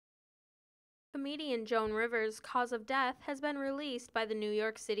Comedian Joan Rivers' cause of death has been released by the New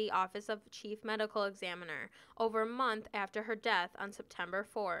York City Office of Chief Medical Examiner over a month after her death on September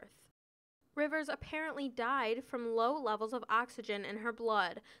 4th. Rivers apparently died from low levels of oxygen in her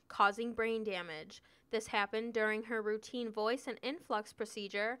blood, causing brain damage. This happened during her routine voice and influx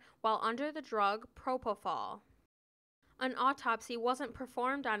procedure while under the drug propofol. An autopsy wasn't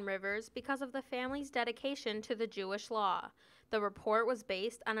performed on Rivers because of the family's dedication to the Jewish law. The report was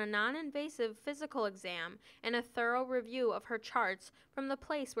based on a non-invasive physical exam and a thorough review of her charts from the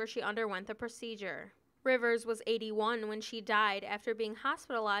place where she underwent the procedure. Rivers was 81 when she died after being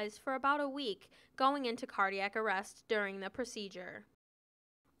hospitalized for about a week, going into cardiac arrest during the procedure.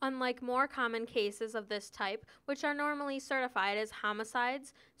 Unlike more common cases of this type, which are normally certified as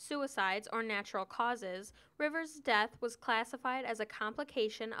homicides, suicides, or natural causes, Rivers' death was classified as a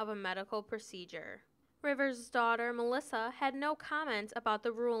complication of a medical procedure. Rivers' daughter, Melissa, had no comment about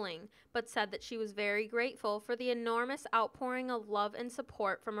the ruling, but said that she was very grateful for the enormous outpouring of love and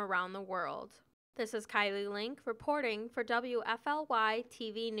support from around the world. This is Kylie Link reporting for WFLY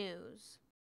TV News.